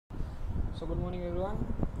So good morning everyone,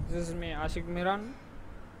 this is me Ashik Miran.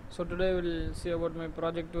 So today we'll see about my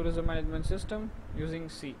project tourism management system using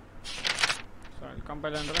C. So I'll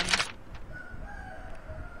compile and run.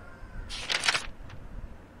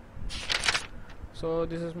 So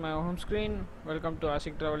this is my home screen. Welcome to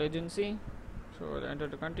Ashik Travel Agency. So I'll enter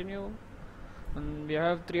to continue, and we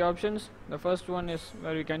have three options. The first one is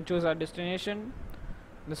where we can choose our destination,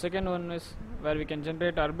 the second one is where we can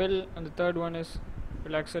generate our bill, and the third one is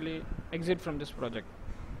we'll actually exit from this project.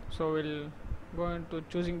 So we'll go into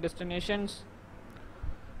choosing destinations.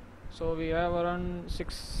 So we have around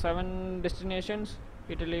 6-7 destinations: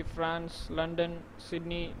 Italy, France, London,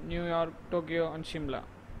 Sydney, New York, Tokyo and Shimla.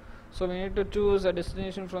 So we need to choose a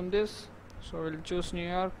destination from this. So we'll choose New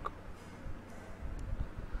York.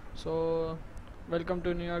 So welcome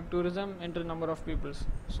to New York tourism, enter number of peoples.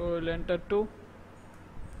 So we'll enter 2.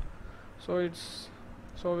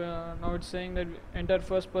 Now it's saying that enter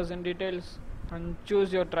first person details and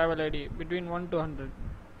choose your travel ID between 1 to 100.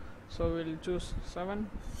 So we'll choose 7.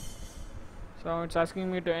 So it's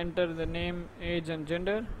asking me to enter the name, age and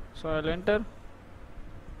gender. So I'll enter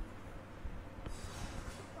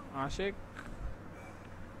Ashik,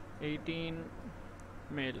 18,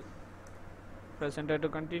 male. Press enter to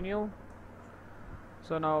continue.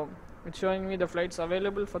 So now it's showing me the flights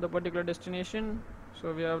available for the particular destination.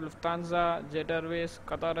 So we have Lufthansa, Jet Airways,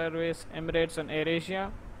 Qatar Airways, Emirates and AirAsia.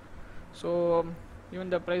 So even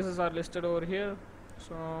the prices are listed over here.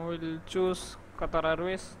 So we'll choose Qatar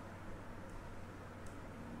Airways.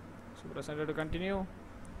 So press enter to continue.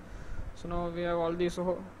 So now we have all these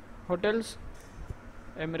hotels: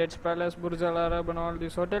 Emirates Palace, Burj Al Arab and all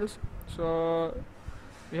these hotels. So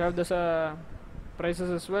we have this prices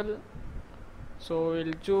as well. So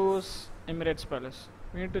we'll choose Emirates Palace.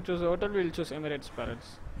 We need to choose a hotel, we'll choose Emirates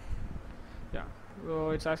Palace. Yeah. So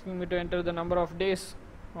it's asking me to enter the number of days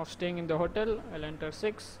of staying in the hotel. I'll enter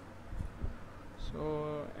 6.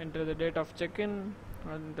 So enter the date of check-in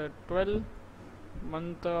on the 12,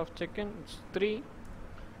 month of check-in it's 3,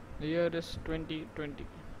 the year is 2020.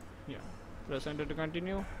 Yeah. Press enter to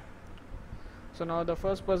continue. So now the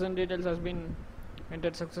first person details has been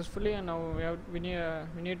entered successfully, and now we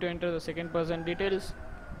need to enter the second person details.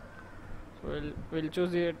 So we'll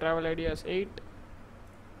choose the travel ID as 8.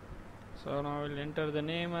 So now we'll enter the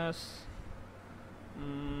name as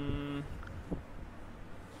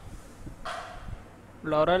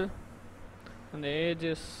Laurel, and the age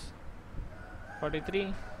is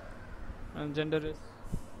 43 and gender is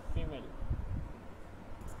female.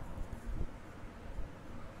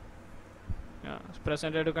 Yeah, press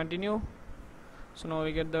enter to continue. So now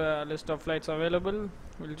we get the list of flights available.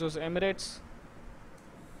 We'll choose Emirates.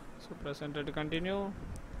 So press enter to continue.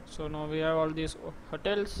 So now we have all these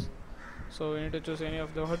hotels. So we need to choose any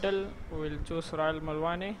of the hotel. We will choose Royal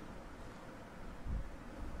Malwane.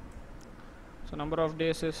 So number of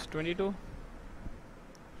days is 22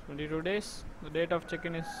 days. The date of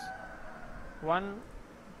check-in is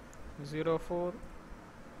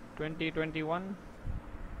 1/04/2021.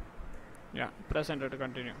 Yeah, press enter to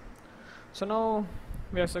continue. So now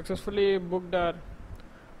we have successfully booked our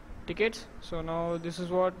tickets. So now this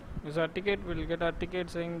is what is our ticket. We'll get our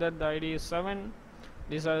ticket saying that the ID is 7.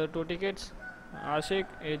 These are the 2 tickets: Ashik,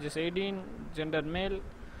 age is 18, gender male,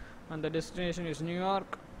 and the destination is New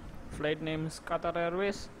York. Flight name is Qatar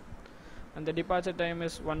Airways, and the departure time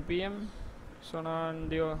is 1 p.m. So now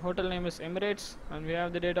the hotel name is Emirates, and we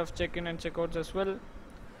have the date of check-in and check-outs as well.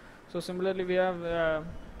 So similarly we have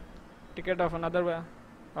ticket of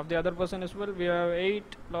the other person as well. We have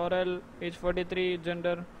 8, Laurel, age 43,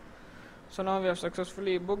 gender. So now we have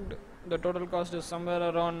successfully booked. The total cost is somewhere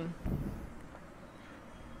around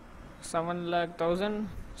 7,00,000.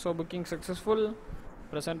 So booking successful.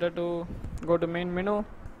 Press enter to go to main menu.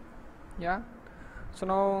 Yeah. So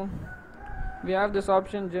now we have this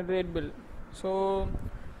option, generate bill. So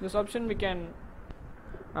this option we can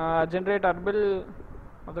generate our bill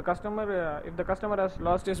of the customer. If the customer has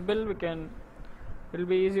lost his bill, it will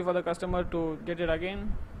be easy for the customer to get it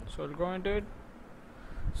again. So we'll go into it.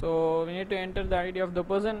 So we need to enter the ID of the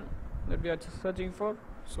person that we are searching for.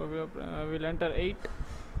 So we'll enter 8.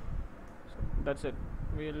 So that's it.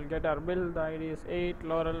 We'll get our bill. The ID is 8,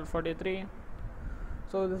 Laurel 43.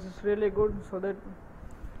 So this is really good, so that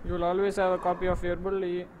you will always have a copy of your bill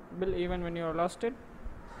even when you have lost it.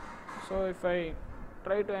 So if I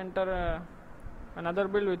try to enter another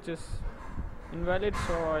bill which is invalid,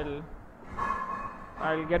 so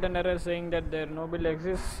I'll get an error saying that no bill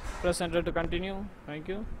exists. Press enter to continue. Thank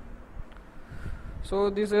you. So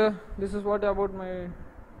this is what about my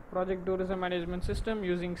project tourism management system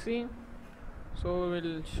using C. So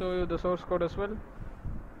we'll show you the source code as well.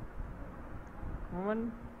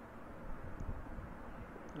 moment.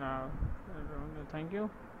 Thank you.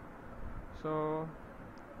 So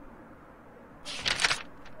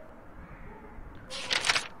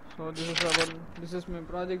this is my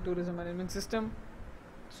project tourism management system.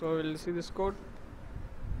 So we'll see this code.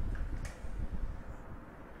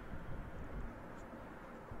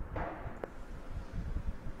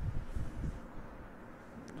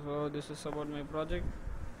 So this is about my project.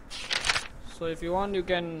 So if you want, you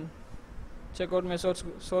can check out my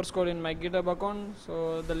source code in my GitHub account.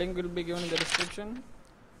 So the link will be given in the description.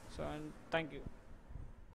 So, and thank you.